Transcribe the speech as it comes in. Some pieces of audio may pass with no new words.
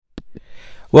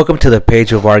Welcome to the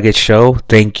Pedro Vargas Show.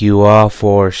 Thank you all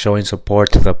for showing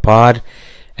support to the pod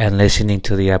and listening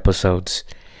to the episodes.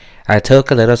 I took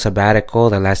a little sabbatical.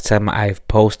 The last time I've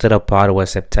posted a pod was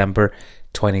September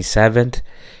 27th.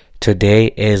 Today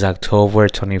is October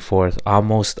 24th,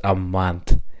 almost a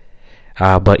month.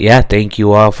 But yeah, thank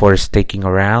you all for sticking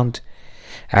around.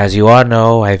 As you all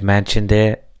know, I've mentioned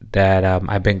it, that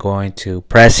I've been going to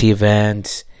press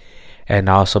events and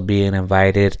also being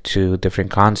invited to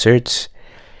different concerts.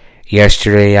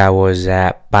 Yesterday I was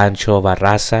at Pancho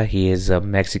Barraza. He is a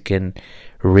Mexican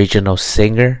regional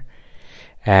singer,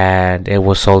 and it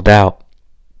was sold out.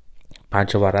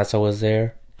 Pancho Barraza was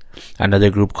there. Another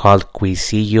group called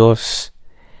Cuisillos.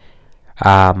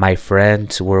 My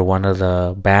friends were one of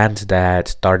the bands that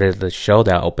started the show,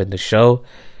 that opened the show.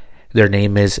 Their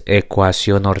name is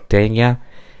Ecuación Norteña.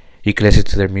 You can listen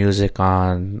to their music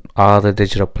on all the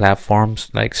digital platforms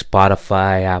like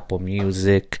Spotify, Apple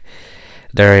Music.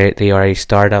 They are a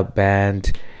startup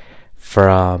band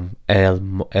from El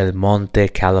Monte,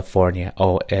 California,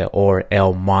 or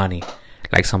El Monte,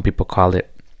 like some people call it.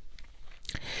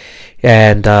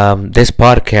 And this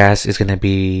podcast is going to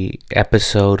be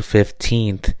episode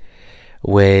 15th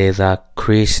with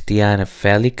Christian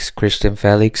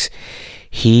Felix.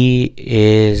 He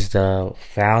is the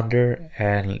founder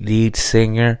and lead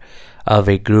singer of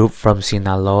a group from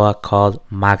Sinaloa called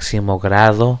Máximo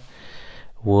Grado.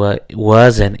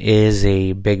 Was and is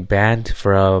a big band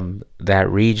from that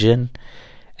region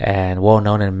and well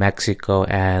known in Mexico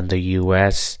and the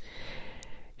US.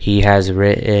 He has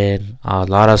written a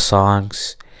lot of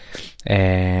songs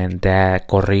and that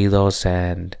corridos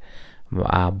and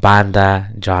banda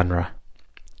genre.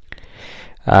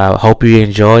 Hope you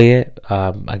enjoy it.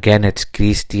 Again, it's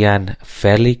Christian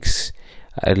Felix,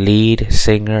 a lead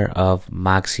singer of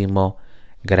Máximo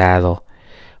Grado.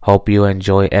 Hope you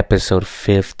enjoy episode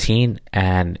 15,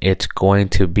 and it's going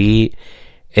to be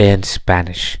in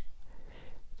Spanish.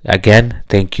 Again,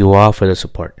 thank you all for the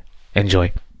support.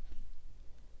 Enjoy.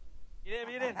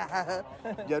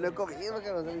 Yo no he comido porque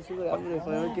no se me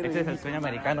hambre. Este es el sueño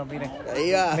americano, miren.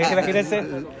 Ahí va. Imagínense.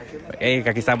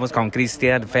 Aquí estamos con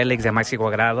Christian Felix de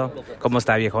Máximo Grado. ¿Cómo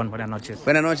está, viejón? Buenas noches.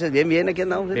 Buenas noches, bien, aquí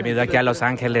andamos. Bienvenido aquí a Los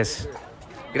Ángeles.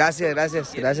 Gracias.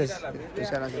 Muchas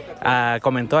gracias.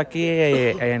 Comentó aquí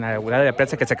en la rueda de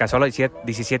prensa que se casó a los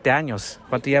 17 años.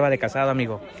 ¿Cuánto lleva de casado,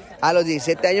 amigo? A los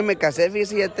 17 años me casé,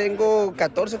 fíjese, ya tengo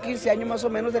 14 o 15 años más o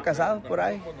menos de casado, por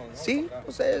ahí. Sí,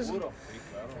 pues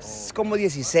es como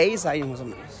 16 años más o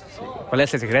menos. Sí. ¿Cuál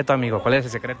es el secreto, amigo? ¿Cuál es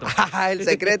el secreto? El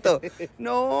secreto.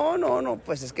 No,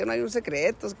 pues es que no hay un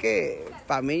secreto, es que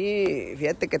para mí,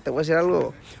 fíjate que te voy a decir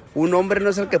algo, un hombre no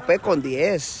es el que puede con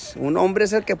 10, un hombre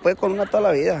es el que puede con una toda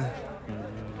la vida.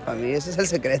 Para mí ese es el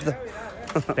secreto.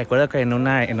 Recuerdo que en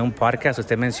un podcast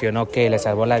usted mencionó que le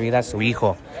salvó la vida a su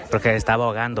hijo porque estaba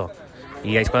ahogando,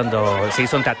 y es cuando se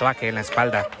hizo un tatuaje en la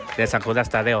espalda de San Judas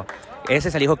Tadeo. ¿Ese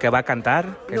es el hijo que va a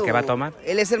cantar, el que va a tomar?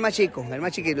 Él es el más chiquito,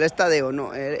 él es Tadeo,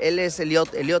 no, él es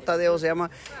Eliot Tadeo se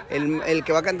llama, el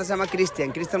que va a cantar se llama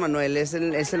Cristian Manuel, es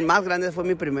el más grande, fue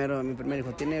mi primer hijo,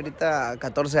 tiene ahorita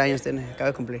 14 años, acaba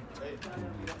de cumplir.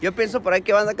 Yo pienso por ahí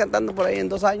que va a andar cantando por ahí en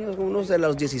 2 años, unos de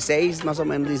los 16, más o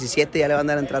menos 17, ya le va a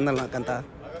andar entrando a la cantada.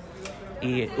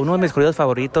 Y uno de mis corridos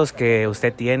favoritos que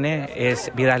usted tiene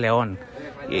es Vida León,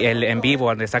 el en vivo,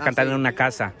 donde está cantando sí. En una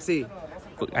casa. Sí.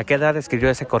 ¿A qué edad escribió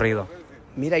ese corrido?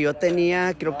 Mira, yo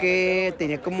creo que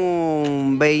tenía como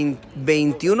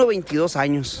 21 o 22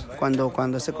 años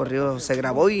cuando ese corrido se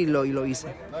grabó y lo hice.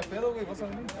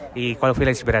 ¿Y cuál fue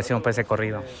la inspiración para ese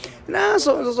corrido? Nada,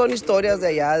 son historias de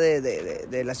allá,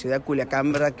 de la ciudad de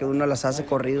Culiacán, ¿verdad? Que uno las hace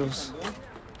corridos.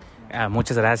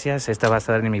 Muchas gracias. Esta va a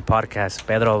estar en mi podcast,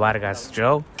 Pedro Vargas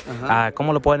Show.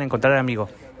 ¿Cómo lo pueden encontrar, amigo?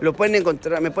 Me pueden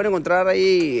encontrar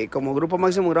ahí como Grupo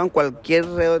Máximo Grado en cualquier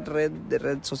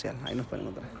red social. Ahí nos pueden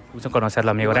encontrar. Gusto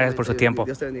conocerlo, amigo. Gracias por su tiempo.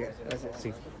 Dios te bendiga. Gracias.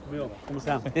 Sí. ¿Cómo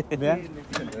está? ¿Bien?